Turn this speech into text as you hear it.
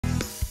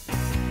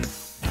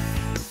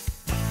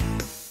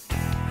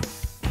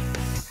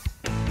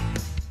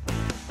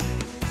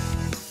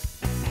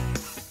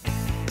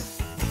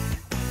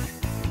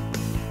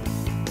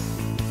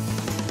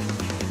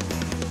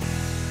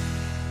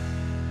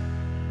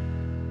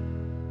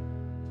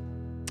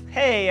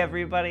Hey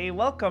everybody,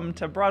 welcome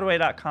to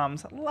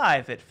Broadway.com's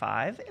Live at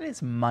 5. It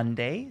is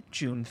Monday,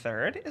 June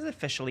 3rd. It is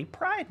officially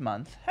Pride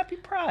Month. Happy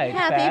Pride,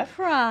 Happy Beth.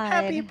 Pride.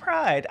 Happy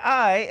Pride.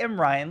 I am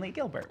Ryan Lee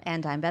Gilbert.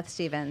 And I'm Beth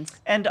Stevens.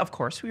 And of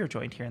course, we are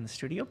joined here in the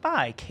studio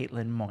by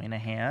Caitlin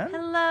Moynihan.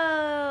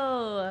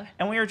 Hello.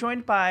 And we are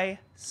joined by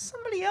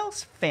somebody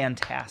else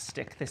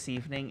fantastic this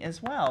evening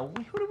as well.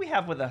 Who do we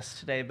have with us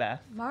today,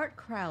 Beth? Mart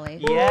Crowley.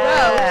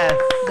 Yes.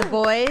 Wrote the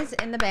boys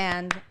in the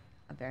band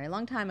a very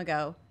long time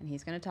ago, and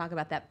he's going to talk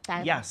about that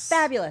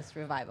fabulous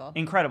revival.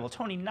 Incredible.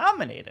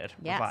 Tony-nominated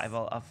Yes.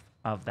 revival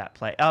of that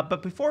play.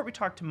 But before we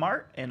talk to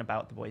Mart and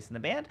about the boys in the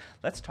band,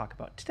 let's talk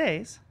about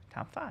today's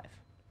Top 5.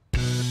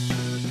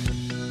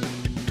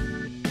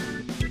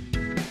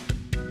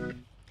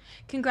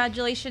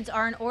 Congratulations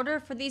are in order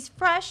for these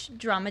fresh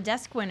Drama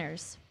Desk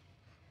winners.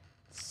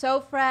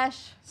 So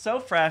fresh. So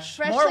fresh.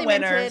 Freshly More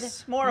winners.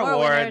 minted, More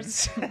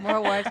awards. winners, more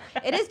awards.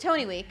 It is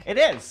Tony Week. It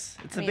is.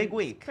 It's I a mean, big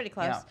week. It's pretty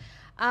close. Yeah.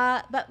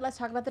 But let's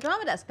talk about the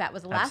Drama Desk. That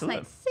was last Absolutely.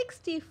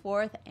 night's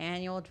 64th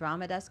Annual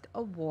Drama Desk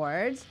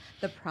Awards.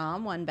 The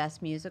Prom won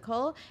Best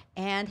Musical,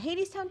 and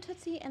Hadestown,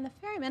 Tootsie, and The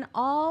Ferryman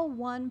all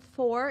won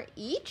 4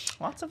 each.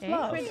 Lots of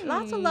love.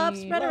 Lots of love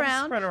spread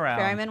around.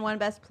 Ferryman won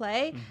Best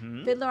Play.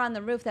 Mm-hmm. Fiddler on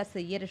the Roof, that's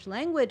the Yiddish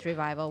language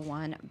revival,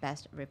 won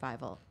Best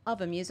Revival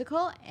of a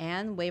Musical.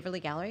 And Waverly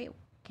Gallery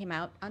came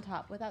out on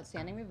top with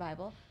Outstanding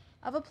Revival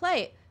of a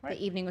Play. Right.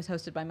 The evening was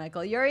hosted by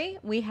Michael Urie.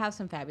 We have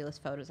some fabulous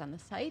photos on the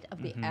site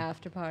of the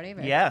after party.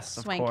 Very Yes,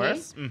 swanky. of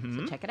course. Mm-hmm.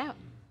 So check it out.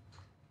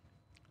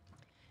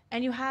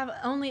 And you have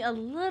only a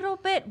little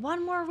bit,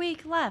 one more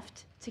week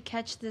left to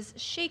catch this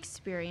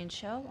Shakespearean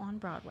show on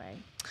Broadway.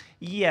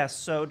 Yes.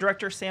 So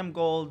director Sam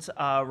Gold's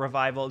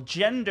revival,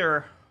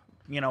 gender,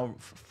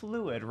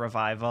 fluid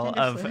revival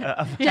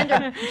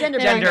Gender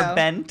gender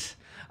bent.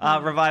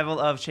 Revival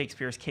of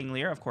Shakespeare's King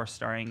Lear, of course,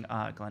 starring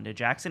Glenda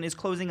Jackson, is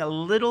closing a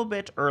little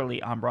bit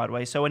early on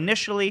Broadway. So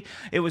initially,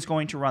 it was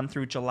going to run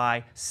through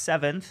July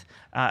 7th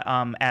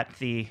at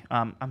the,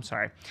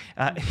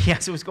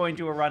 yes, it was going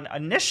to run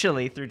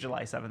initially through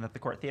July 7th at the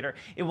Court Theater.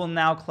 It will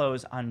now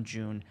close on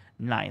June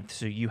 9th.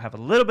 So you have a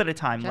little bit of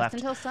time left.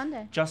 Just until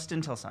Sunday. Just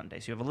until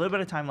Sunday. So you have a little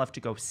bit of time left to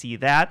go see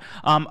that.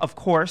 Of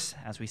course,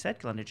 as we said,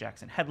 Glenda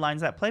Jackson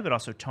headlines that play, but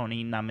also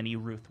Tony nominee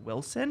Ruth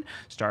Wilson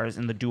stars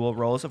in the dual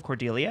roles of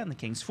Cordelia and the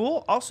King's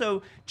Fool.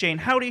 Also, Jane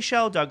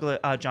Howdyshell,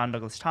 John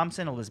Douglas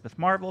Thompson, Elizabeth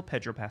Marvel,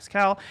 Pedro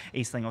Pascal,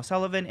 Aisling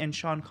O'Sullivan, and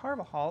Sean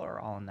Carvajal are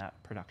all in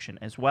that production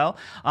as well.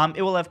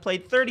 It will have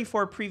played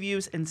 34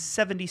 previews and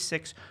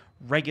 76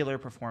 regular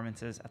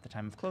performances at the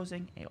time of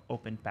closing. It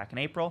opened back in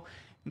April.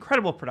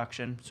 Incredible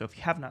production, so if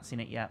you have not seen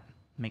it yet,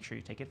 make sure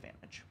you take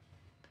advantage.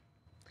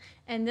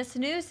 And this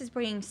news is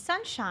bringing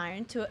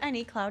sunshine to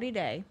any cloudy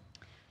day.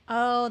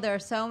 Oh, there are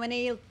so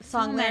many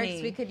song lyrics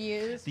many. we could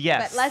use.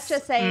 Yes. But let's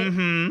just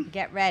say,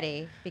 get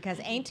ready, because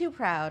Ain't Too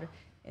Proud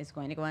is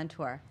going to go on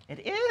tour. It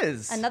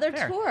is. Another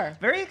tour.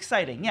 Very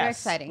exciting, yes. Very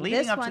exciting. Leading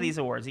This up to one- these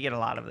awards, you get a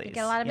lot of these. You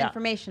get a lot of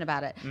information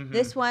about it.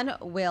 This one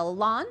will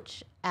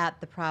launch at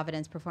the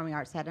Providence Performing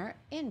Arts Center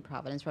in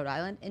Providence, Rhode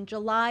Island in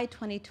July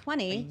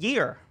 2020. A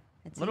year.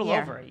 It's a little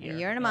over a year. A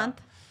year and a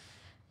month.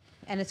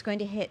 And it's going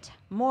to hit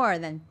more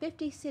than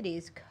 50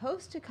 cities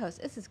coast to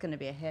coast. This is going to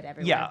be a hit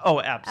everywhere. Yeah,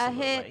 oh,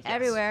 absolutely. A hit yes.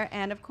 everywhere.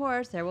 And of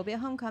course, there will be a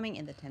homecoming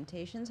in the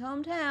Temptations'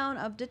 hometown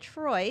of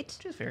Detroit,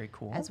 Which is very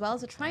cool. as well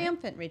as a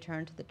triumphant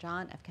return to the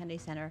John F. Kennedy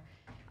Center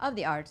of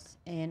the Arts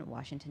in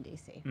Washington,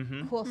 D.C.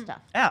 Cool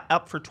stuff. Yeah,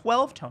 up for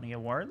 12 Tony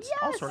Awards,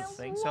 all Yes! sorts of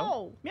things. Whoa.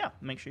 So, yeah,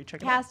 make sure you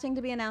check it out. Casting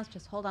to be announced.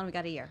 Just hold on. We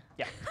got a year.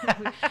 Yeah.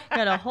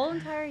 Got a whole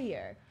entire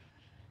year.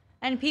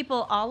 And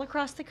people all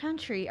across the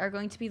country are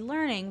going to be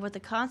learning what the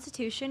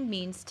Constitution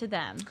means to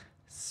them.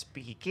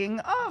 Speaking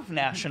of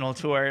national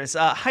tours,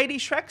 Heidi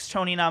Schreck's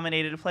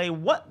Tony-nominated play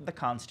What the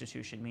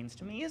Constitution Means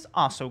to Me is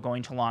also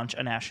going to launch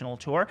a national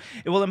tour.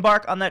 It will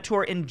embark on that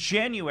tour in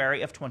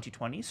January of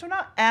 2020, so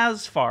not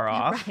as far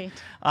off, Right.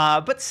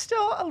 but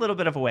still a little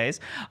bit of a ways.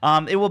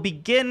 It will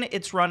begin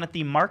its run at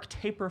the Mark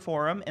Taper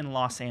Forum in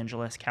Los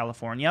Angeles,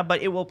 California,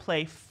 but it will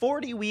play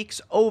 40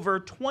 weeks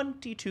over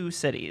 22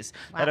 cities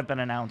that have been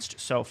announced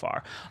so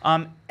far.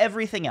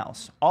 Everything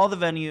else, all the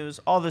venues,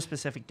 all the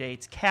specific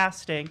dates,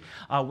 casting,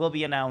 will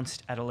be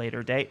announced at a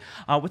later date.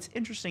 What's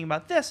interesting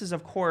about this is,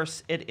 of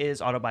course, it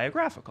is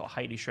autobiographical.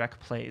 Heidi Schreck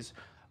plays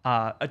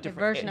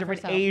version of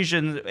herself.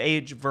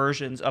 age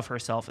versions of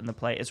herself in the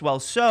play as well.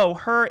 So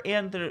her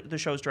and the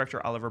show's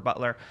director, Oliver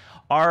Butler,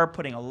 are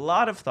putting a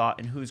lot of thought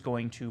in who's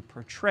going to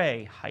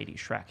portray Heidi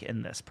Schreck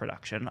in this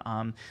production.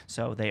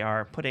 So they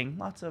are putting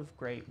lots of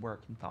great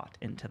work and thought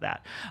into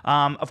that.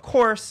 Of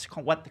course,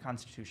 What the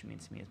Constitution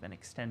Means to Me has been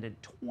extended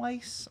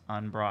twice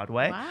on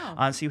Broadway.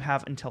 Wow. So you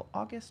have until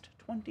August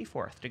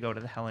 24th to go to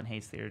the Helen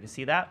Hayes Theater to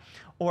see that,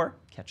 or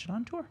catch it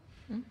on tour.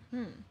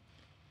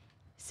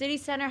 City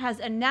Center has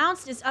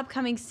announced its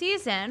upcoming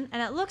season,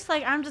 and it looks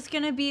like I'm just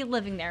going to be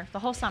living there the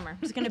whole summer. I'm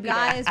just going to be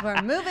Guys, there.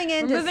 we're moving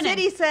into moving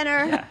City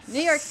Center, Yes.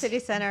 New York City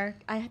Center.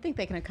 I think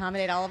they can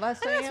accommodate all of us.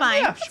 don't That's you?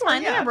 fine. Yeah, That's sure,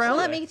 fine. yeah, They have room. Well,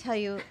 absolutely. let me tell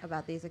you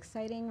about these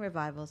exciting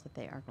revivals that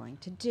they are going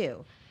to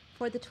do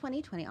for the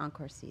 2020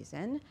 encore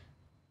season.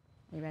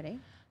 Are you ready?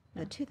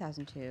 the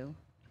 2002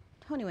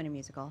 Tony-winning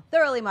musical,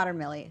 Thoroughly Modern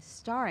Millie,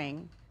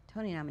 starring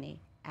Tony nominee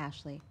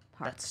Ashley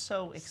Park. That's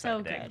so So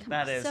exciting. good.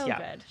 That is, So yeah.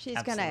 good.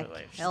 She's going to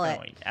Absolutely. kill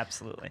it.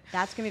 Absolutely.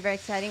 That's going to be very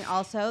exciting.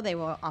 Also, they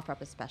will offer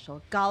up a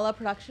special gala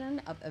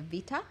production of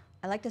Evita.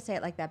 I like to say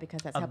it like that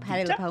because that's how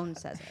Patti Evita? LuPone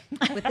says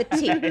it, with the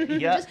T. Yep.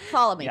 Just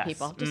follow me, Yes.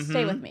 people. Just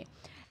stay with me.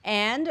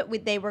 And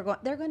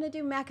they're going to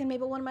do Mac and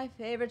Mabel, one of my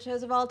favorite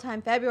shows of all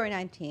time, February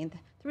 19th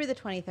through the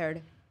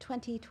 23rd,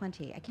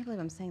 2020. I can't believe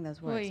I'm saying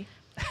those words. Oy.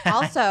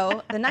 Also,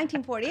 the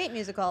 1948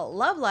 musical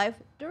Love Life,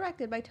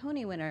 directed by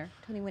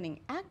Tony-winning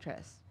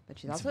actress, but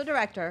she's also a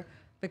director,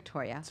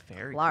 Victoria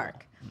very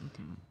Clark.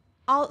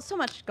 So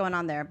much going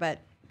on there, but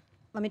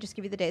let me just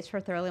give you the dates for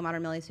Thoroughly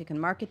Modern Millie so you can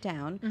mark it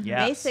down. May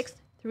Yes. 6th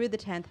through the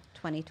 10th,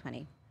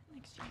 2020.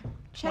 Next year.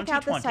 Check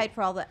out the 2020. site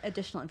for all the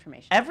additional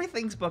information.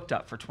 Everything's booked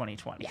up for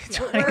 2020.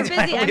 We're busy.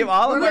 We have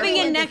all We're of our- moving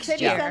in Into next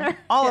City year. Center.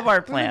 all of our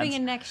We're plans. moving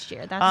in next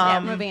year. That's Yeah,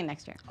 it. moving in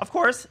next year. Of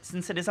course,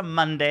 since it is a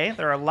Monday,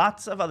 there are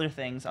lots of other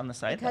things on the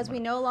site. Because we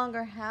no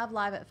longer have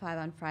Live at 5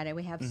 on Friday.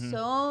 We have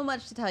so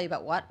much to tell you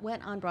about what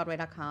went on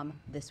Broadway.com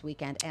this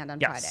weekend and on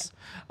Yes.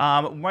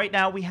 Right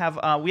now we have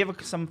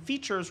some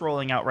features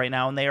rolling out right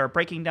now, and they are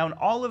breaking down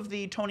all of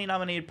the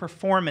Tony-nominated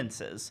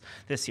performances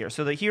this year.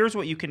 So here's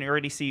what you can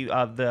already see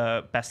of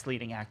the Best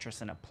Leading Actress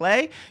in a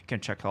Play. You can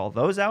check all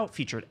those out.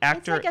 Featured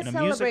actor It's like a in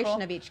a musical.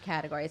 celebration of each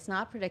category. It's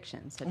not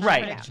predictions. So check it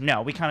Right. out.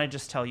 No, we kind of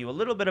just tell you a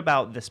little bit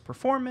about this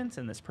performance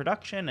and this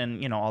production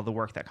and, all the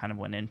work that kind of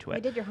went into We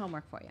it. did your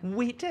homework for you.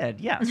 We did,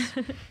 yes.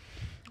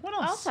 What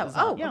else? Also, is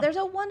on? Yeah. there's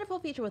a wonderful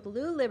feature with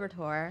Lou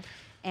Libertor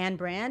and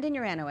Brandon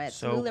Uranowitz.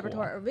 So Lou Libertor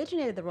cool.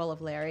 originated the role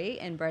of Larry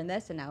in Burn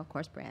This, and now, of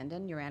course,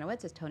 Brandon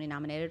Uranowitz is Tony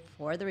nominated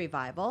for the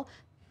revival.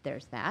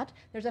 There's that.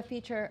 There's a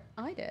feature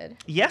I did.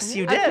 Yes,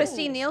 you of did.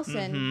 Christine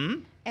Nielsen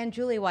Mhm. and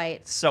Julie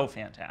White So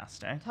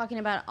fantastic. talking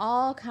about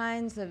all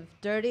kinds of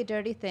dirty,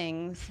 dirty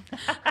things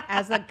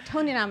as the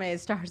Tony nominated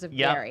stars of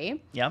Yep.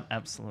 Gary. Yep,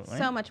 absolutely.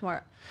 So much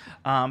more.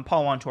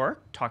 Paul Wantor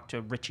talked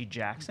to Richie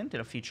Jackson,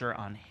 did a feature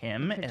on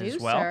him as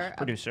well.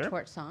 Producer of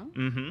Torch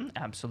Song.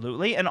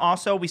 Absolutely. And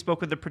also, we spoke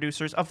with the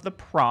producers of The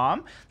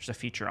Prom. There's a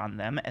feature on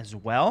them as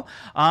well.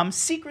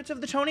 Secrets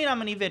of the Tony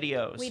nominee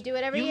videos. We do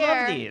it every you year.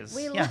 love these.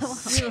 We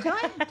yes. love.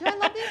 Do I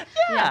love these?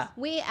 Yeah. Yes.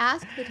 We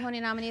ask the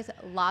Tony nominees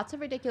lots of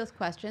ridiculous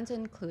questions,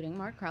 including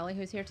Mart Crowley,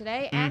 who's here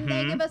today, and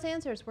they give us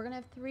answers. We're gonna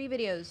have 3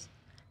 videos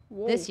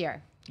this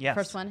year. Yes.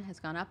 First one has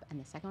gone up, and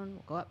the second one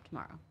will go up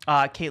tomorrow.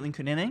 Caitlin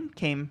Kuninen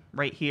came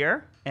right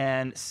here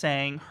and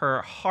sang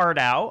her heart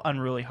out,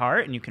 Unruly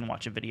Heart, and you can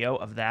watch a video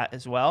of that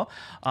as well.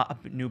 A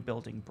new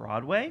Building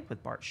Broadway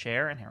with Bart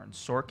Scher and Aaron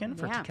Sorkin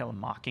for Yeah. To Kill a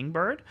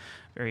Mockingbird.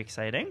 Very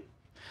exciting.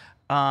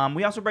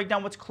 We also break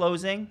down what's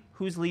closing,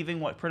 who's leaving,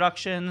 what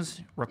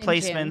productions,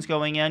 replacements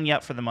going in,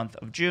 for the month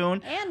of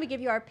June. And we give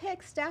you our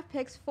picks, staff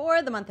picks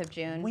for the month of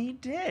June. We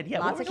did, yeah.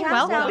 Lots What of was, cast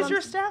what was albums.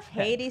 your staff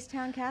pick?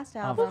 Hadestown cast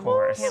album. Of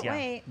course, Can't yeah.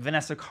 wait.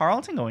 Vanessa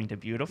Carlton going to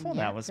Beautiful.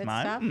 Yeah, That was good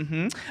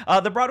mine.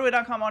 stuff. The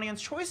Broadway.com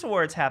Audience Choice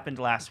Awards happened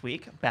last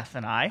week. Beth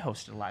and I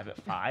hosted Live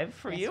at 5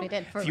 for Yes, you. we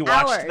did, for if you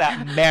hours. watched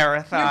that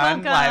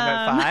marathon You're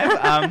Live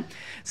at 5.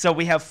 So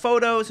we have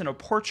photos and a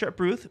portrait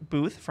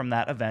booth from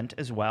that event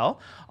as well.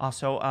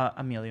 Also,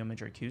 Emilio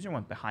Madrid-Cuser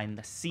went behind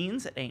the scenes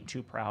at Ain't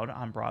Too Proud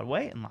on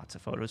Broadway, and lots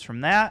of photos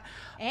from that.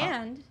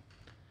 And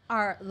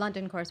our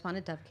London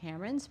correspondent, Dove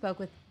Cameron, spoke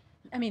with,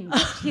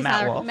 he's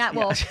Matt not Wolf, Matt yeah.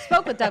 Wolf,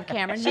 spoke with Dove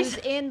Cameron, who's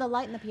in The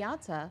Light in the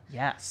Piazza,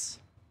 Yes.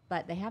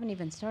 but they haven't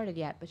even started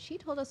yet. But she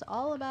told us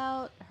all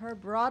about her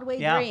Broadway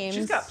Yeah. dreams.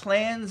 She's got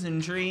plans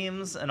and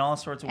dreams and all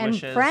sorts of and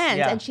wishes. friends,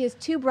 Yeah. and she has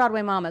 2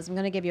 Broadway mamas. I'm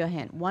going to give you a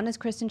hint. One is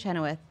Kristen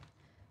Chenoweth.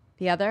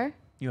 The other?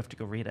 You have to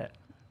go read it.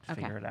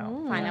 Figure it out.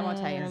 Fine, I won't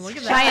tell you. look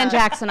at Cheyenne that.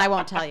 Jackson, I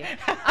won't tell you.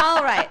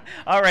 All right.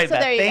 All right, So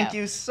Beth, there you thank go.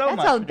 you so That's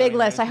much. a for big doing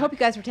list. this. I hope you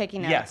guys were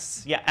taking notes.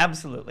 Yes, yeah,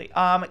 absolutely.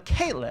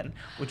 Caitlin,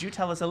 would you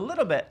tell us a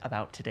little bit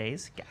about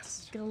today's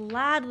guest?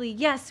 Gladly.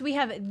 Yes, we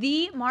have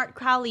the Mart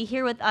Crowley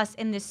here with us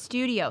in the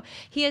studio.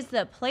 He is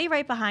the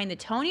playwright behind the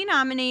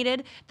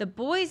Tony-nominated The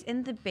Boys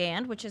in the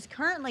Band, which is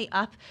currently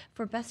up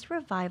for Best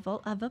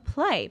Revival of a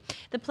Play.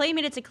 The play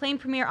made its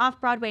acclaimed premiere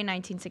off-Broadway in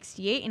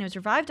 1968, and it was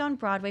revived on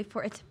Broadway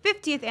for its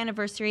 50th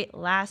anniversary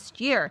last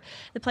year.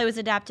 The play was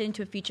adapted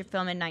into a feature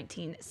film in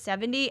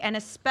 1970, and a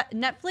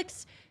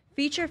Netflix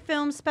feature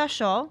film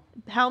special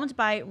helmed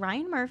by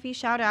Ryan Murphy,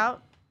 shout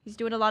out. He's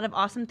doing a lot of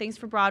awesome things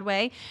for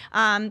Broadway,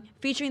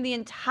 featuring the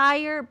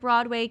entire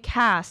Broadway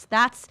cast.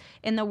 That's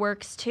in the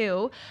works,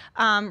 too.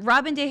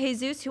 Robin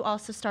DeJesus, who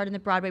also starred in the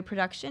Broadway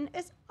production,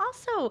 is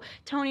also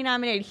Tony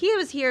nominated. He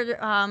was here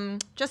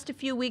just a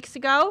few weeks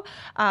ago.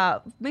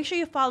 Make sure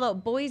you follow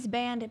Boys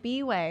Band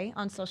B-Way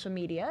on social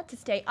media to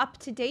stay up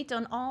to date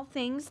on all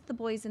things the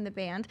Boys in the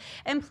Band.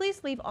 And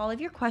please leave all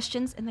of your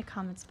questions in the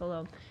comments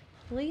below.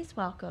 Please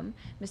welcome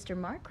Mr.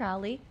 Mart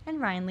Crowley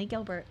and Ryan Lee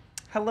Gilbert.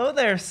 Hello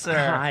there, sir.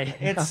 Hi,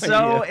 It's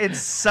how are you? it's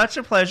such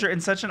a pleasure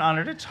and such an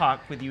honor to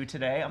talk with you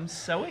today. I'm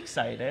so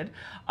excited.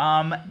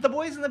 The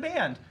Boys in the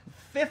Band,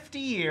 50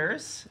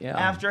 years Yeah.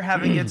 after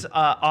having its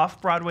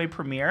off-Broadway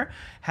premiere,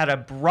 had a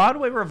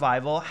Broadway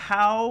revival.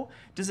 How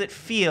does it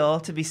feel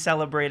to be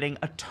celebrating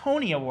a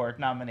Tony Award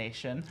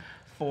nomination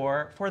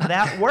for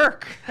that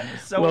work?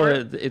 So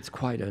Well, it's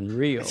quite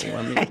unreal.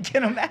 I mean, I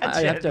can imagine.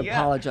 I have to yeah.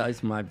 apologize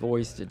for my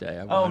voice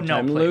today. No,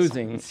 I'm please.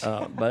 losing,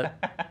 but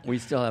we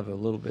still have a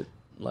little bit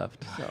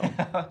left.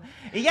 So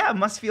Yeah, it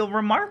must feel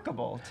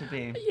remarkable to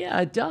be.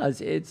 yeah, it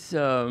does. It's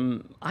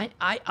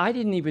I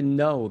didn't even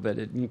know that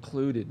it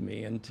included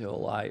me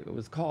until I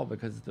was called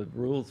because the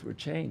rules were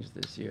changed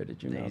this year.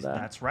 Did you know that?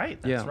 That's right.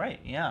 Yeah. Right.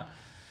 Yeah.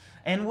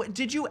 And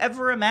did you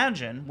ever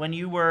imagine when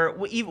you were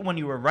even when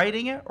you were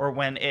writing it or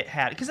when it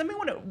had? Because I mean,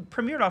 when it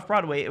premiered off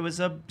Broadway, it was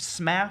a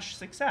smash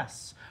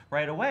success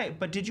right away.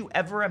 But did you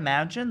ever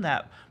imagine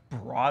that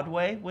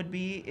Broadway would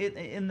be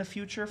in the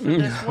future for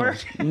this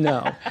work?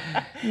 No.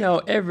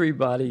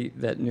 Everybody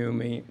that knew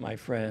me, my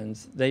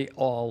friends, they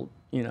all,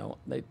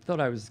 they thought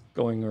I was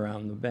going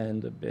around the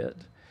bend a bit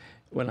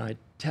when I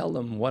tell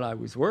them what I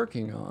was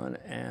working on,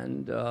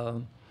 and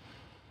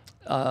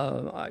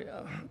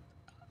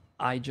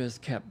I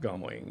just kept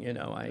going.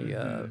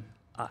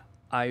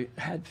 I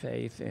had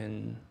faith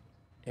in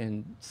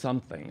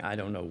something. I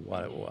don't know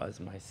what it was.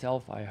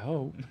 Myself, I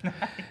hope.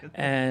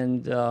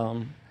 And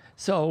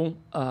so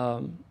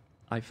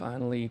I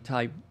finally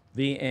typed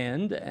the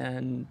end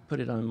and put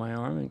it on my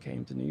arm and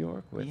came to New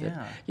York with it.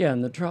 Yeah,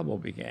 and the trouble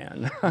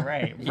began.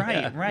 Right.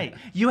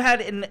 You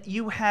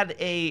had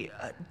a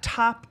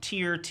top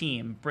tier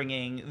team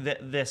bringing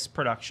this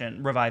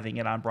production, reviving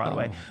it on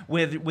Broadway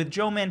with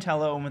Joe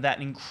Mantello and with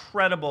that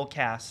incredible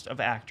cast of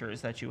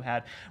actors that you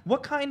had.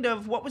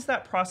 What was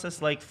that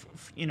process like?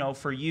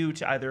 For you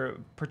to either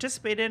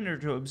participate in or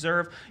to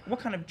observe? What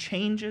kind of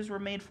changes were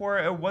made for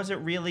it, or was it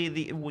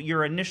really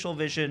your initial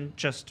vision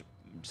just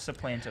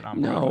supplanted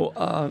on Broadway?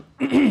 No,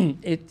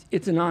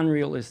 it's an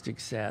unrealistic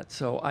set,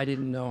 so I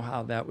didn't know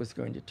how that was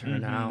going to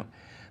turn out.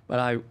 But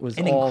I was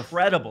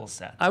incredible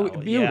set.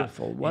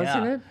 Beautiful,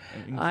 wasn't it?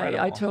 Incredible.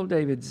 I told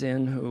David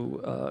Zinn,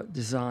 who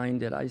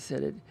designed it, I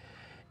said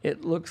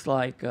it looks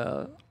like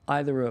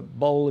either a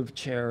bowl of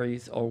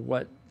cherries or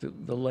what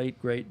the late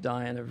great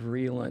Diana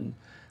Vreeland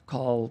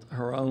called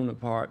her own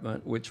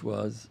apartment, which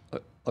was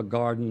a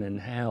garden in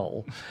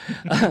hell,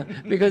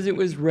 because it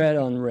was red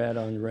on red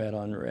on red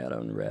on red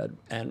on red,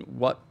 and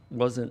what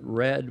wasn't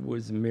red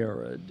was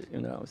mirrored,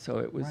 so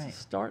it was a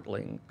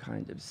startling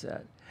kind of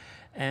set.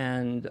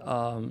 And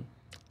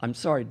I'm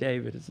sorry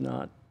David is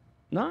not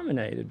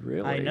nominated,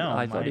 really. I know.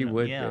 I thought he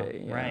would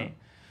be. Right.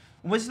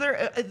 Was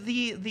there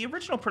the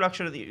original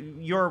production of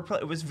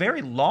it was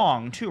very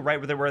long too, right?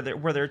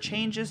 Were there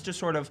changes to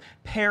sort of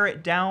pare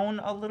it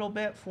down a little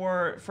bit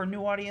for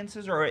new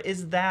audiences, or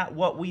is that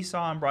what we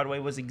saw on Broadway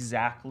was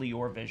exactly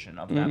your vision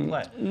of that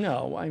play?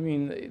 No, I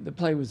mean the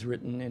play was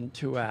written in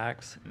 2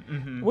 acts,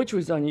 which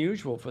was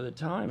unusual for the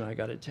time. I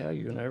got to tell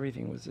you,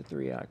 everything was a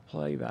 3-act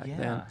play back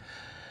then.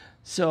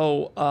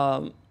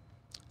 So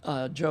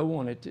Joe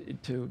wanted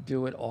to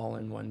do it all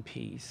in one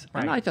piece.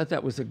 And I thought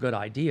that was a good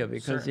idea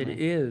because it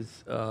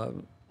is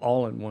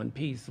all in one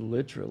piece,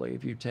 literally.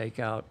 If you take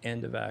out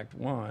end of Act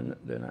 1,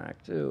 then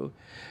Act 2,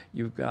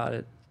 you've got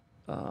it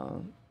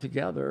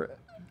together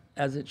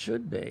as it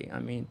should be. I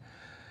mean,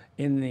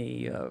 in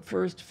the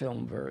first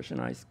film version,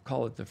 I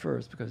call it the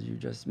first because you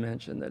just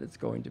mentioned that it's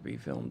going to be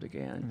filmed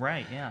again.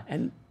 Right, yeah.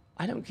 And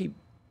I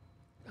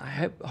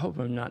hope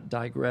I'm not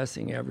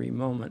digressing every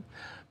moment,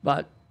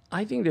 but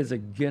I think there's a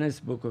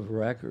Guinness Book of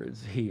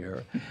Records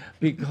here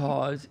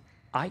because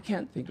I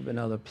can't think of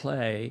another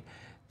play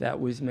that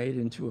was made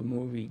into a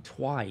movie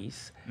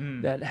twice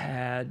that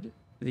had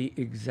the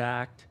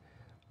exact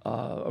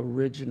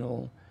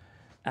original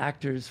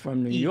actors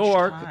from New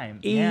York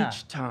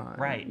each time.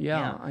 Right.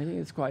 Yeah, I think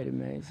it's quite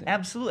amazing.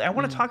 Absolutely. I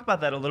want to talk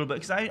about that a little bit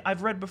because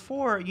I've read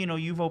before,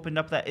 you've opened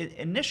up that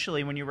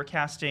initially when you were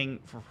casting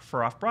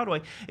for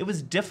Off-Broadway, it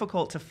was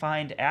difficult to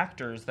find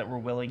actors that were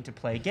willing to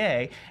play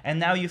gay. And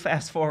now you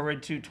fast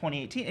forward to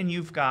 2018 and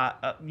you've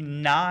got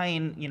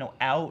 9,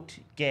 out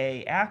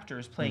gay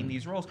actors playing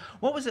these roles.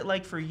 What was it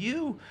like for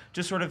you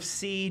to sort of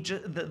see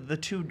the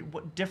two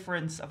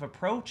difference of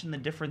approach and the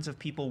difference of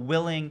people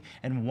willing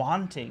and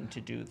wanting to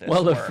do this?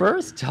 Well, the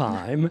first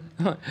time,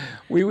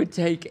 we would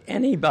take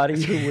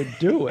anybody who would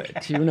do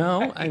it,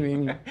 I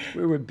mean,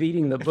 we were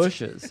beating the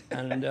bushes.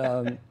 And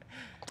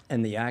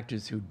the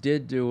actors who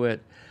did do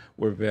it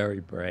were very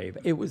brave.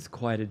 It was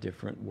quite a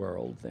different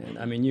world then.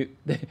 I mean,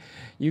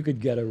 you could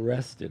get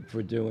arrested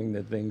for doing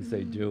the things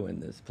they do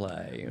in this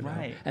play.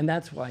 Right. And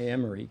that's why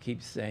Emery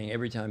keeps saying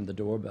every time the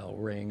doorbell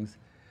rings,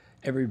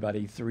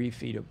 everybody 3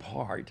 feet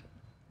apart.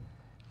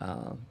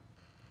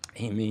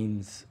 He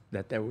means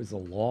that there was a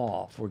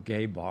law for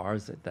gay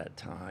bars at that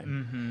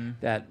time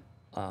that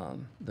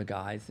the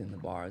guys in the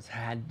bars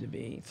had to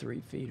be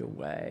 3 feet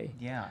away.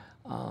 Yeah.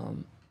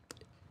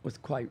 It was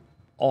quite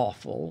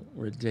awful,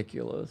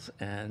 ridiculous,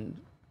 and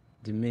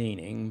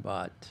demeaning,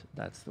 but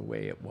that's the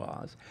way it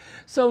was.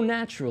 So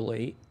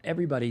naturally,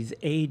 everybody's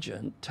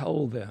agent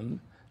told them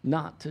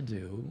not to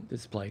do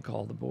this play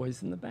called The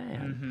Boys in the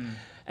Band.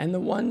 And the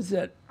ones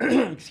that,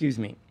 excuse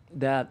me,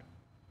 that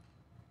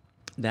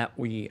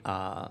we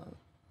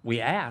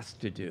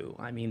asked to do.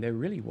 I mean, there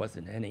really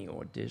wasn't any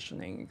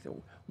auditioning,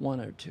 so one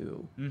or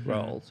two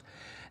roles,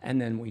 and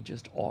then we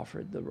just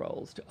offered the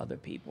roles to other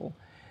people,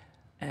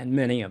 and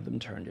many of them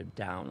turned it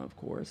down, of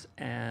course.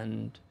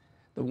 And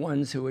the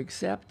ones who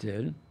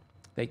accepted,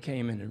 they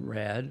came in and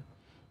read,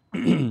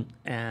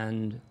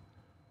 and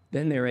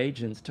then their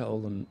agents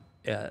told them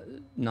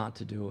not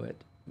to do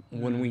it.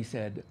 When we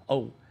said,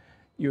 "Oh,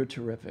 you're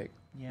terrific.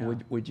 Yeah.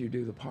 Would you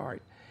do the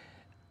part?"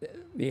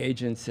 The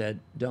agent said,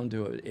 "Don't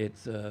do it.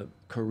 It's a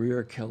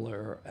career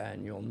killer,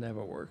 and you'll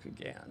never work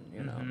again."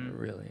 You know,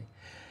 really.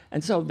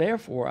 And so,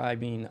 therefore, I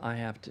mean, I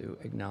have to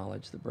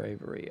acknowledge the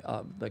bravery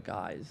of the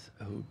guys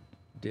who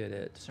did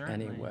it.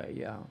 Certainly. Anyway.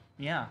 Yeah.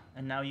 Yeah,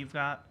 and now you've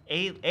got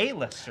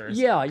A-listers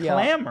Yeah.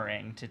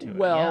 clamoring to do it.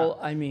 Well,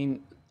 I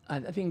mean, I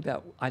think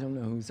that, I don't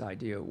know whose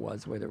idea it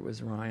was, whether it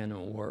was Ryan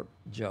or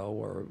Joe,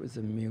 or it was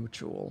a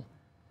mutual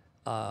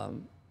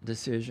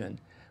decision.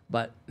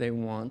 But they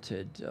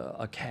wanted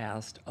a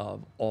cast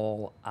of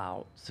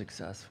all-out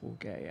successful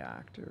gay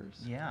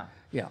actors. Yeah.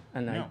 Yeah,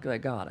 and they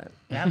got it.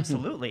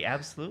 Absolutely,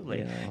 absolutely.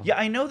 Yeah. Yeah,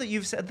 I know that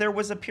you've said there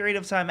was a period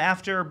of time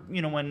after,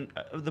 you know, when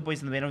The Boys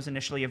in the Band was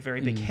initially a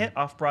very big hit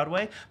off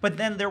Broadway, but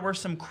then there were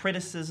some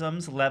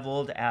criticisms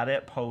leveled at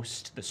it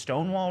post the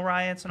Stonewall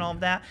riots and all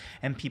of that,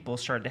 and people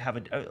started to have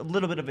a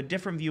little bit of a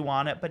different view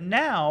on it. But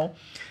now,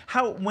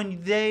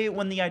 when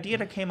the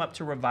idea came up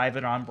to revive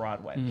it on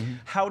Broadway,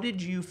 how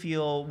did you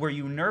feel? Were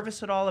you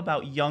nervous at all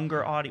about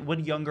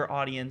would younger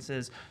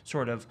audiences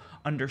sort of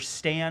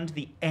understand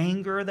the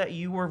anger that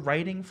you were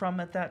writing from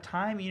at that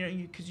time? You know,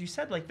 because you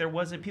said like there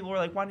wasn't, people were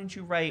like, why didn't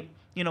you write,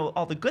 you know,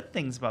 all the good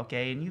things about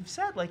gay? And you've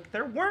said like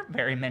there weren't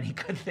very many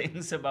good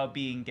things about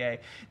being gay.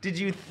 Did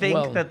you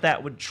think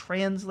that would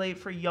translate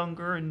for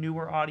younger and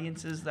newer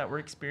audiences that were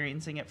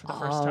experiencing it for the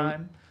first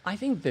time? I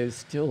think there's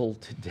still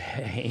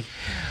today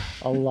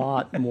a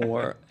lot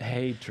more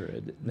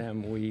hatred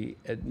than we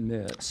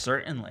admit.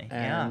 Certainly,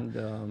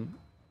 And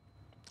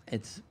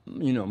it's,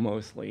 you know,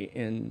 mostly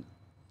in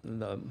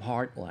the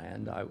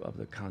heartland of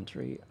the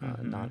country,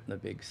 not in the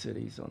big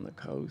cities on the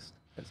coast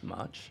as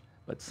much,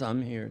 but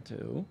some here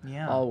too.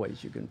 Yeah.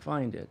 Always you can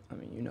find it. I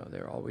mean, you know,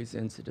 there are always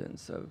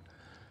incidents of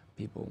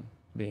people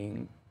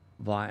being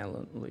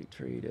violently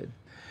treated.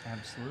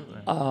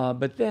 Absolutely.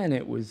 But then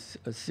it was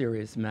a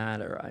serious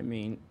matter. I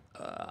mean,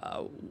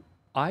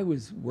 I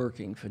was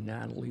working for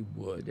Natalie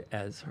Wood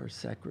as her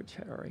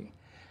secretary,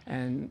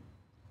 and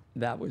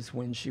that was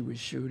when she was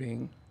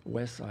shooting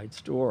West Side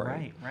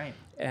Story. Right.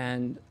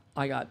 And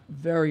I got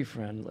very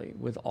friendly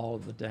with all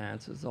of the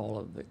dancers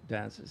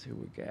who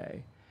were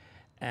gay.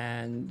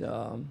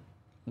 And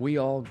we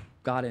all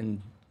got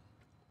in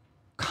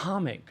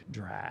comic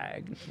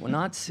drag. Well,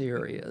 not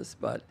serious,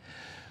 but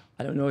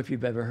I don't know if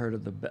you've ever heard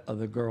of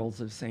the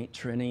Girls of St.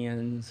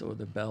 Trinians or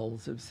the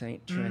Bells of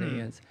St.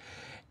 Trinians.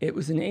 It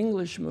was an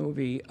English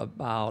movie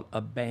about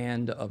a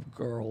band of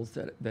girls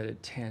that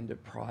attend a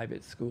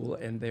private school,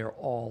 and they're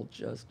all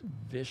just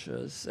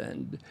vicious,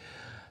 and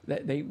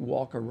they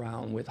walk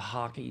around with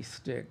hockey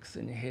sticks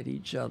and hit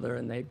each other,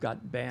 and they've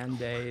got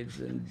Band-Aids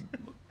and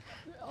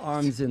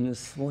arms in the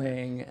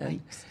sling,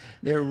 and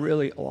they're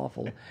really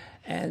awful.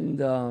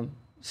 And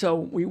so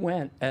we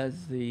went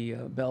as the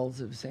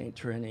Bells of St.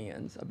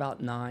 Trinians,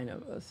 about 9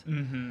 of us.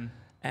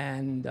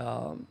 And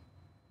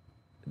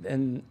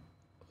then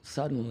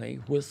suddenly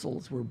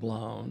whistles were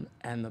blown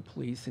and the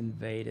police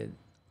invaded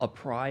a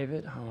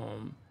private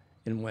home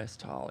in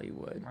West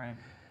Hollywood. Right.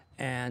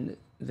 And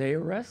they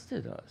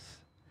arrested us.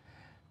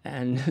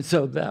 And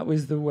so that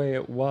was the way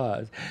it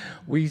was.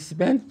 We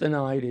spent the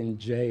night in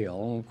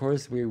jail. Of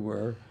course, we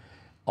were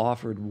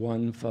offered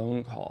one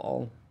phone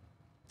call.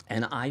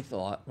 And I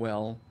thought,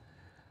 well,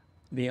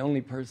 the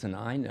only person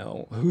I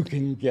know who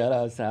can get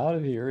us out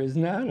of here is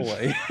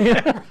Natalie.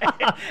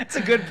 It's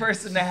a good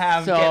person to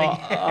have. So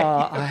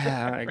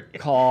I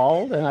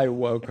called and I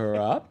woke her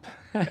up.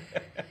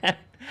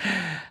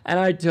 And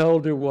I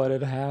told her what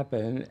had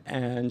happened.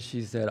 And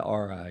she said,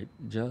 all right,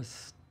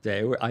 just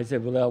stay. I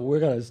said, well,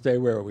 we're going to stay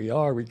where we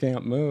are. We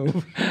can't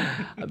move.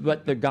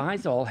 But the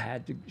guys all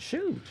had to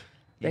shoot.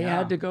 They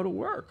had to go to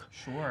work.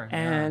 Sure.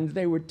 And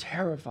they were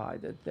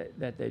terrified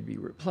that they'd be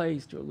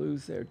replaced or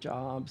lose their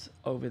jobs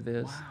over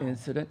this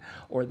incident,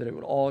 or that it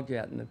would all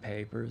get in the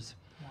papers.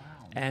 Wow.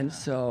 And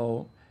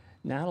so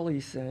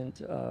Natalie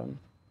sent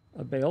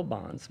a bail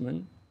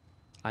bondsman,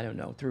 I don't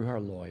know, through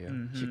her lawyer.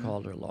 She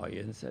called her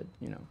lawyer and said,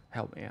 you know,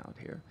 help me out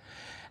here.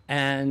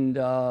 And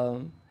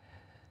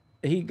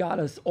he got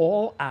us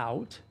all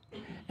out,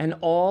 and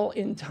all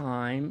in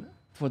time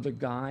for the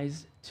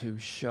guys to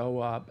show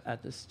up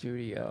at the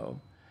studio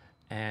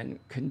and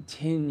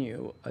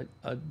continue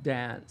a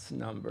dance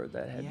number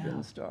that had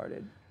been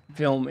started,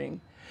 filming.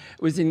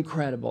 It was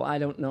incredible. I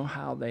don't know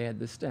how they had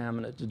the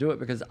stamina to do it,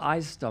 because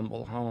I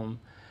stumbled home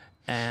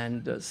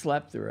and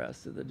slept the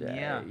rest of the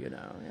day, you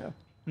know. Yeah.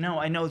 No,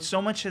 I know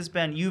so much has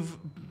been, you've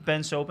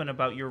been so open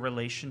about your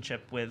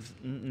relationship with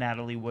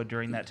Natalie Wood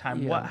during that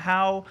time.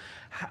 Yeah.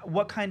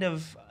 What kind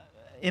of,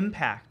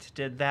 impact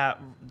did that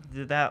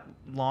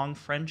long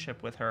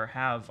friendship with her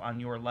have on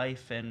your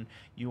life and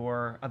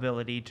your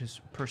ability to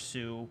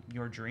pursue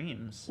your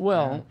dreams?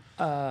 Well,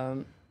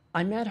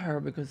 I met her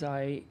because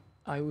I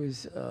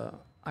was a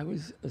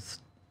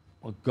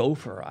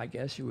gopher, I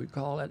guess you would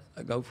call it,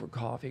 a gopher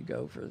coffee,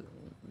 gopher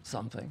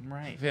something,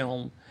 Right.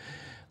 film,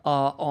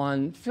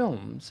 on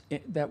films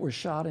that were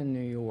shot in New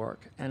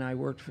York, and I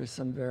worked for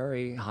some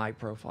very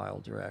high-profile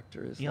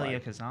directors.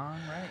 Elia Kazan,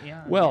 right?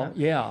 Yeah. Well,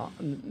 yeah,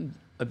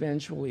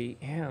 eventually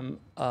him,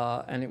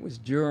 and it was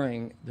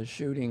during the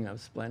shooting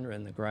of Splendor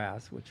in the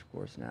Grass, which of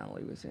course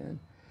Natalie was in,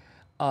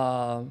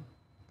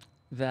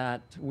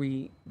 that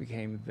we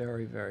became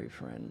very, very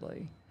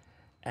friendly.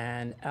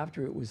 And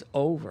after it was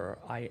over,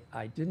 I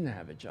didn't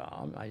have a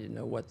job. I didn't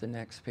know what the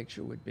next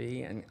picture would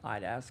be, and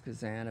I'd asked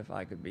Kazan if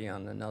I could be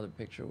on another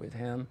picture with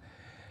him.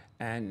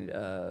 And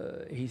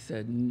he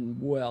said,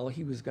 well,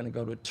 he was going to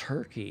go to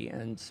Turkey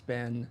and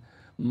spend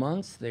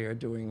months there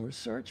doing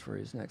research for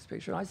his next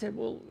picture. I said,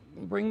 well,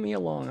 bring me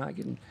along. I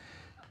can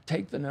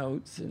take the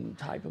notes and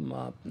type them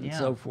up and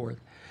so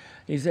forth.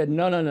 He said,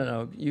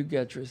 no, you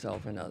get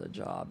yourself another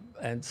job.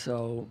 And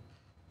so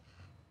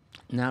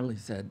Natalie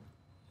said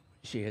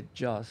she had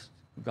just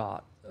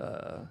got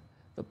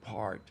the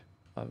part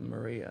of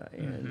Maria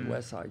in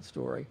West Side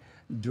Story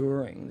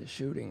during the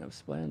shooting of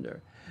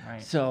Splendor.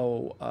 Right.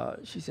 So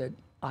she said,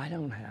 I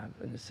don't have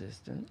an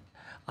assistant.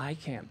 I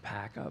can't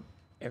pack up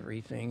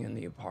everything in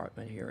the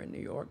apartment here in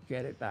New York,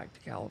 get it back to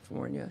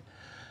California.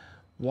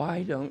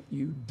 Why don't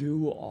you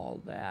do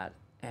all that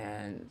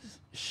and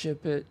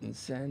ship it and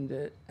send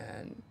it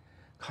and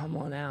come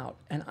on out?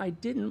 And I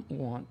didn't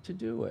want to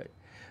do it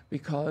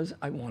because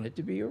I wanted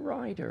to be a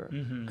writer.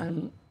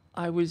 And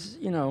I was,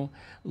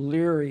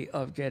 leery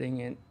of getting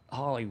in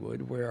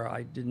Hollywood where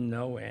I didn't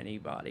know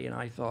anybody. And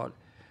I thought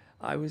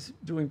I was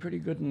doing pretty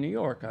good in New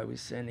York. I was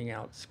sending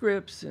out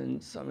scripts,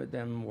 and some of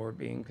them were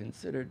being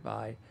considered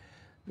by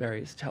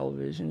various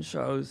television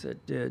shows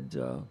that did,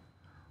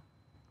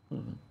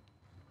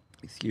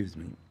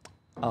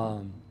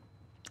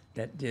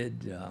 that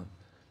did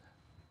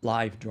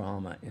live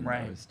drama in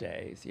those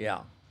days.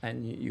 Yeah,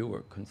 and you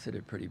were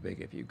considered pretty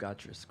big if you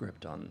got your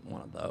script on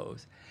one of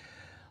those.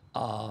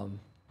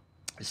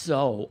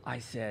 So I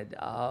said,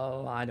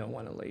 oh, I don't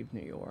want to leave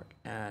New York.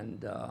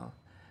 And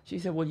she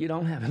said, well, you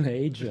don't have an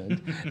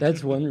agent.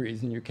 That's one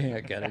reason you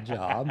can't get a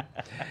job.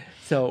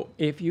 So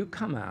if you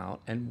come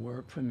out and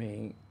work for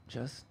me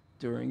just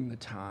during the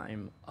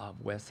time of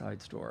West Side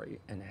Story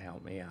and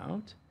help me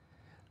out,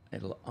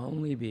 it'll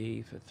only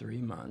be for 3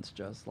 months,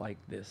 just like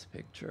this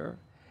picture.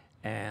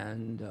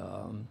 And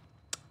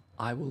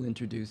I will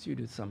introduce you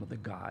to some of the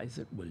guys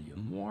at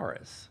William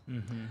Morris.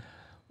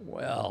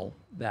 Well,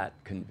 that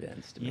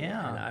convinced me,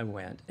 and I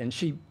went. And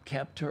she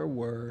kept her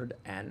word,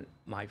 and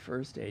my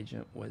first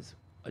agent was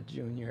a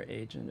junior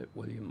agent at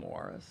William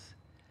Morris.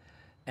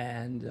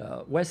 And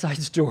West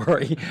Side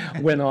Story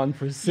went on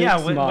for 6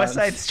 months. Yeah, West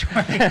Side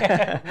Story,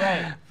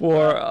 right.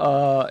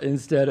 For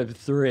instead of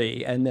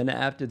 3. And then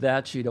after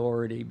that, she'd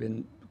already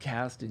been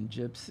cast in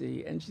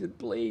Gypsy, and she said,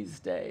 please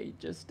stay,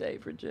 just stay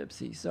for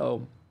Gypsy.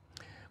 So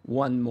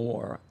one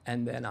more,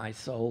 and then I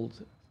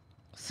sold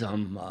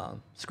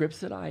some scripts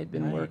that I had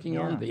been working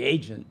on. The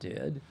agent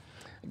did,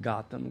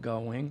 got them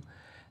going,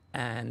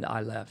 and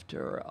I left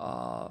her.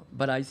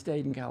 But I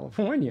stayed in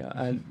California,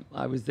 and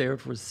I was there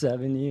for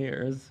 7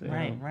 years.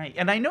 Right.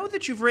 And I know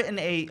that you've written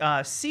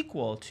a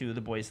sequel to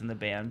The Boys in the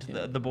Band,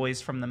 the Boys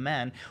from the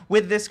Men,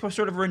 with this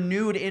sort of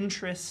renewed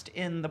interest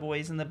in The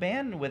Boys in the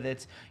Band, with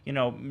its,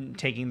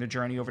 taking the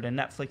journey over to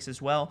Netflix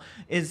as well.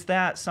 Is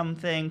that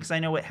something, because I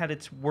know it had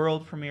its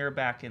world premiere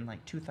back in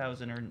like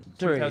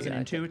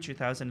 2002,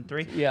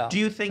 2003. Yeah. Do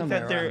you think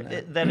that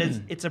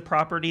it's a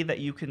property that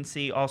you can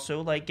see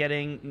also like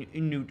getting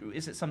new,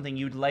 is it something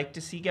you'd like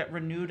to see get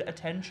renewed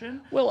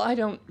attention? Well, I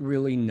don't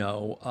really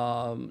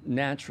know.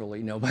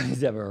 Naturally,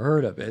 nobody's ever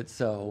heard of it,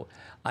 so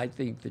I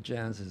think the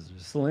chances are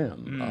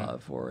slim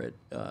for it.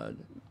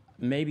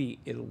 Maybe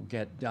it'll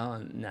get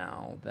done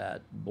now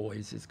that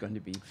Boys is going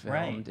to be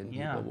filmed, and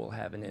people will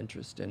have an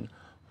interest in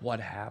what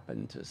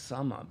happened to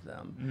some of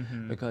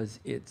them, because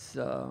it's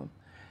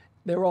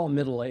they're all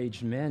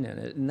middle-aged men in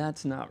it, and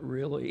that's not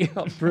really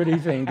a pretty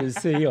thing to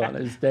see on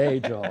a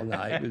stage all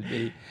night. It would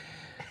be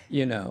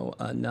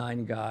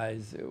 9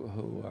 guys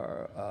who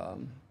are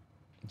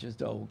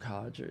just old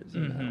codgers,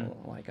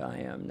 like I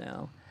am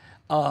now.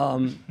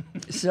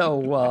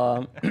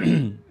 So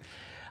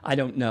I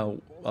don't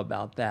know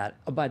about that.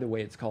 Oh, by the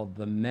way, it's called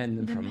The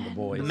Men from the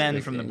Boys. The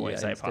Men from the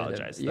Boys. I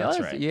apologize. That's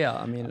right. Yeah,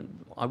 I mean,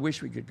 I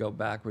wish we could go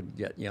backward and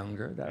get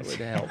younger. That would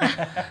help.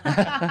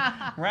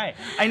 Right.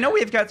 I know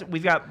we've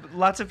got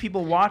lots of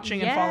people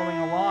watching and following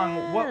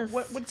along.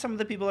 What would some of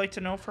the people like to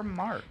know from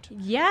Mart?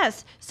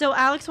 Yes. So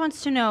Alex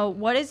wants to know,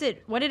 what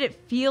did it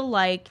feel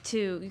like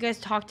to, you guys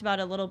talked about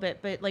it a little bit,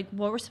 but like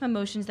what were some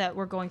emotions that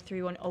were going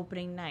through on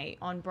opening night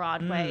on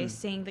Broadway,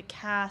 seeing the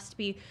cast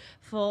be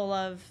full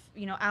of,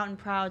 out and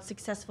proud,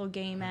 successful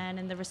gay men,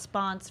 and the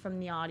response from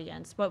the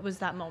audience? What was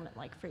that moment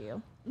like for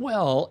you?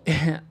 Well,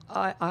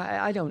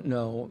 I don't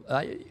know.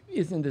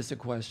 Isn't this a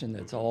question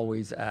that's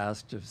always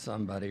asked of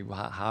somebody?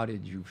 How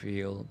did you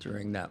feel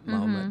during that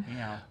moment?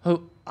 Yeah.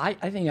 I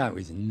think I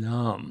was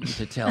numb,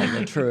 to tell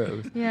the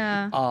truth.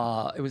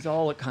 Yeah. It was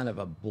all a kind of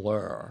a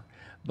blur,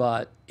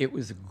 but it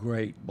was a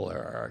great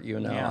blur, you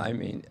know. Yeah. I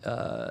mean,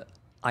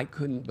 I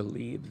couldn't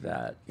believe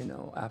that, you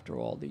know, after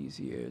all these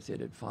years, it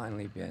had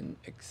finally been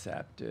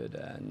accepted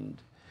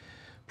and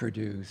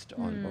produced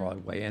on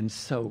Broadway, and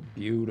so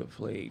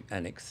beautifully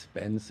and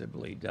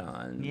expensively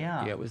done.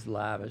 Yeah. It was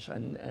lavish,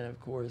 and of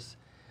course,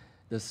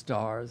 the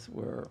stars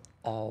were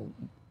all,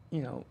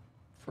 you know,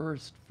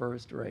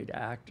 first-rate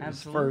actors,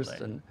 Absolutely.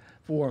 first and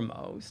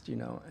foremost, you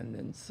know, and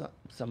then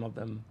some of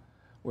them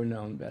were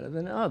known better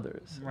than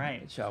others,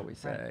 Right. shall we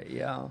say? Right.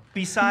 Yeah.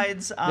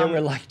 Besides, There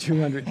were like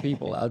 200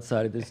 people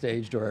outside of the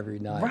stage door every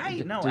night Right,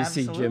 to, no, to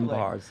see Jim absolutely.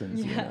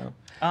 Parsons, you know.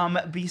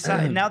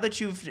 Besides, now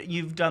that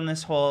you've done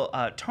this whole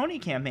Tony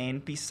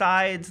campaign,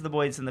 besides the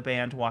boys in the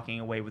band walking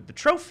away with the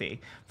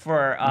trophy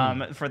for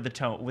the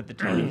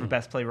Tony for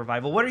Best Play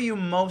Revival, what are you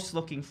most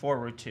looking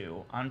forward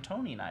to on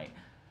Tony night?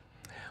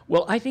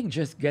 Well, I think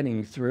just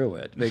getting through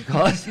it,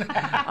 because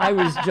I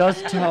was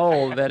just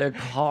told that a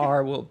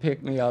car will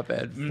pick me up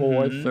at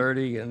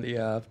 4:30 in the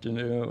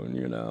afternoon,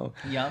 you know.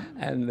 Yep.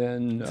 And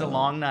then... It's a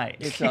long night.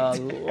 It's a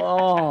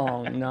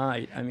long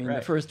night. I mean, Right.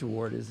 the first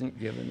award isn't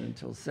given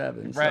until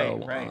 7, Right,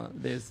 so right.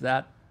 there's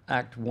that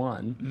Act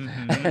 1.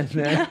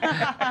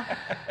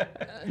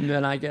 And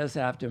then I guess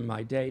after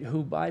my date,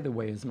 who, by the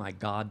way, is my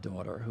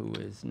goddaughter, who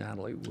is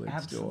Natalie Wood's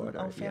Absolutely.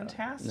 daughter. Oh,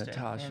 fantastic.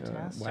 Natasha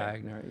Fantastic.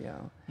 Wagner, yeah.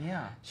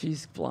 Yeah.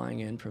 She's flying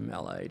in from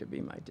LA to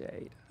be my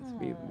date.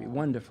 It'll be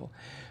wonderful.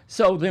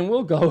 So then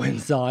we'll go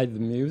inside the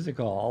music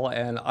hall,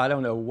 and I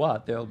don't know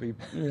what. There'll be,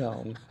 you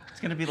know, It's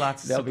going to be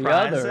lots of there'll be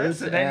surprises.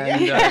 others, and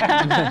then-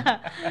 and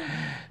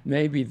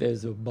maybe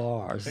there's a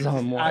bar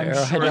somewhere. I'm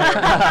sure.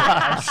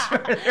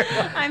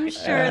 I'm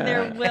sure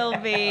there will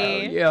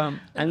be. Yeah,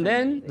 and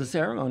then the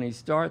ceremony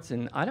starts,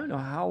 and I don't know,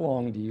 how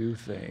long do you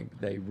think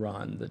they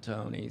run the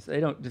Tonys?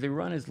 Do they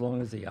run as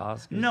long as the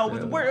Oscars? No,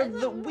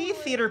 do? we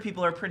theater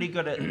people are pretty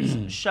good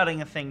at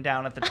shutting a thing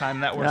down at the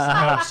time that we're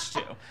supposed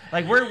to.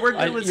 Like we're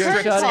good with You're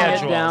strict shutting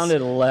schedules. it down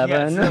at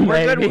 11, Yes,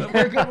 maybe.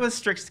 we're good with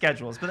strict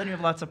schedules, but then you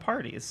have lots of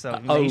parties. So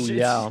Oh you should-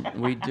 yeah,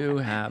 we do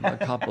have a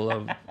couple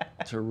of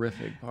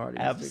terrific parties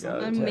to go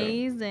Absolutely. to.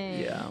 Amazing.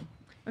 Yeah.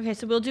 Okay,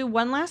 so we'll do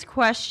one last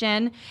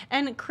question.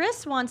 And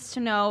Chris wants to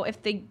know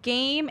if the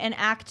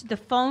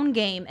phone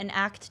game in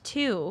Act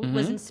 2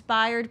 was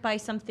inspired by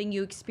something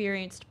you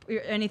experienced,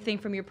 or anything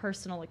from your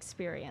personal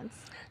experience.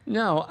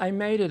 No, I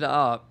made it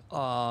up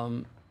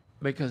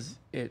because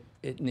it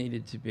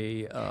needed to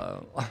be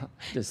a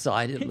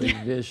decidedly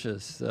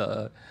vicious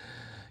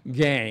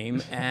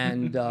game.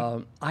 And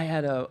I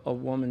had a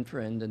woman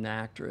friend, an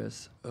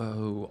actress,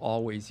 who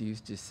always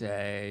used to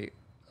say,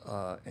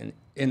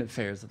 in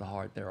affairs of the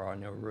heart, there are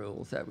no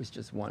rules. That was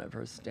just one of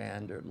her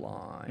standard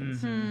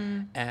lines.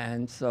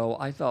 And so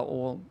I thought,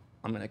 well,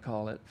 I'm going to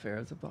call it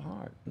Affairs of the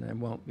Heart, and there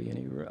won't be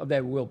any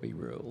there will be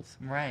rules,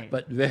 Right.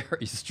 but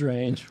very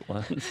strange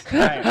ones.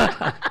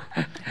 Right.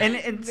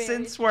 and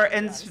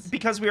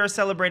because we are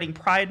celebrating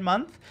Pride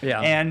Month,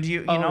 Yeah. and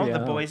you know yeah.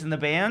 the Boys in the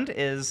Band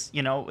is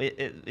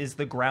it is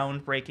the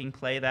groundbreaking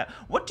play that.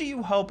 What do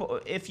you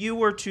hope, if you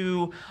were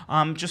to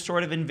just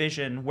sort of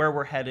envision where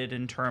we're headed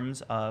in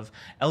terms of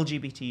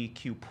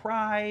LGBTQ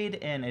pride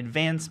and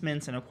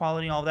advancements and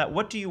equality and all of that?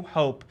 What do you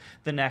hope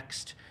the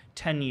next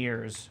 10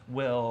 years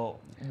will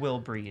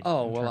breed?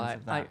 Oh, in well, terms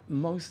of that? I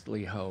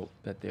mostly hope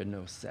that there are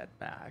no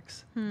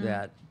setbacks,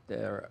 that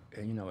there,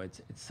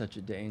 it's such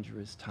a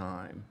dangerous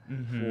time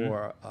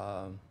for...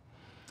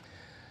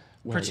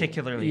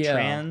 Particularly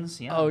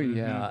trans, yeah. Oh,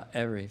 yeah,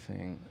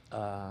 everything.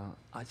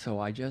 So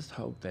I just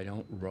hope they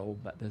don't roll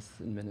back this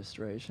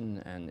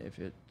administration, and if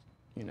it,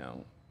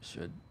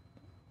 should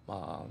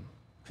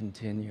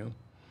continue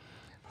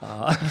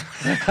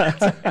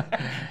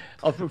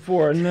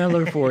for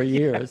another 4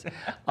 years.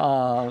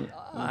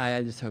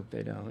 I just hope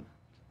they don't,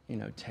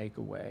 take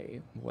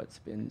away what's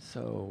been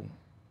so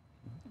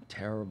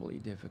terribly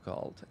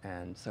difficult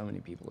and so many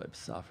people have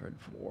suffered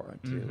for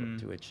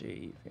to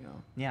achieve.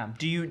 Yeah.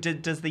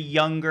 Does the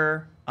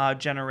younger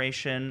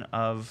generation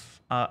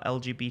of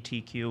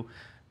LGBTQ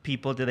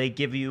people, do they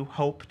give you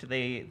hope? Do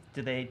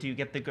you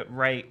get the good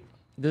right?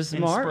 The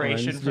smart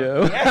ones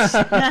inspiration do. Yes,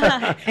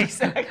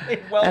 exactly.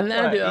 Well And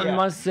then put, I yeah.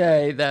 must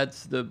say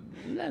that's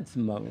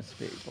most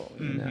people.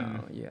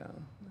 Yeah.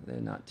 There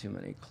are not too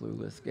many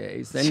clueless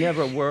gays. They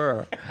never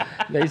were.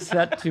 They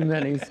set too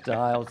many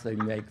styles. They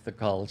make the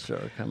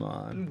culture. Come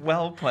on.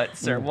 Well put,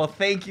 sir. Well,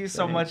 thank you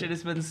so Thank much. you. It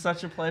has been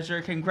such a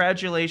pleasure.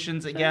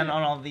 Congratulations again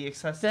on all the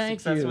success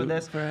you with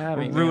this. for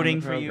having me We're on rooting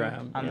the for you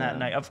program. on Yeah. that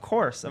night. Of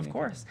course.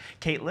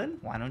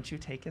 Caitlin, why don't you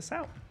take us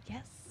out?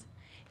 Yes.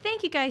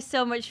 Thank you guys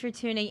so much for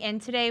tuning in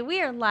today.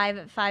 We are live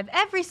at 5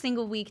 every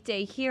single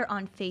weekday here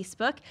on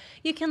Facebook.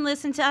 You can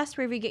listen to us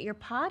wherever you get your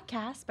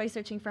podcasts by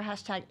searching for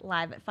hashtag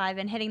live at 5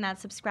 and hitting that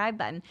subscribe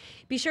button.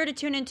 Be sure to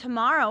tune in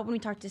tomorrow when we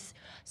talk to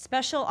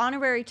special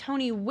honorary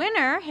Tony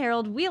winner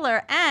Harold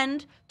Wheeler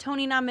and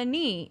Tony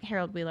nominee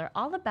Harold Wheeler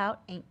all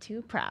about Ain't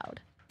Too Proud.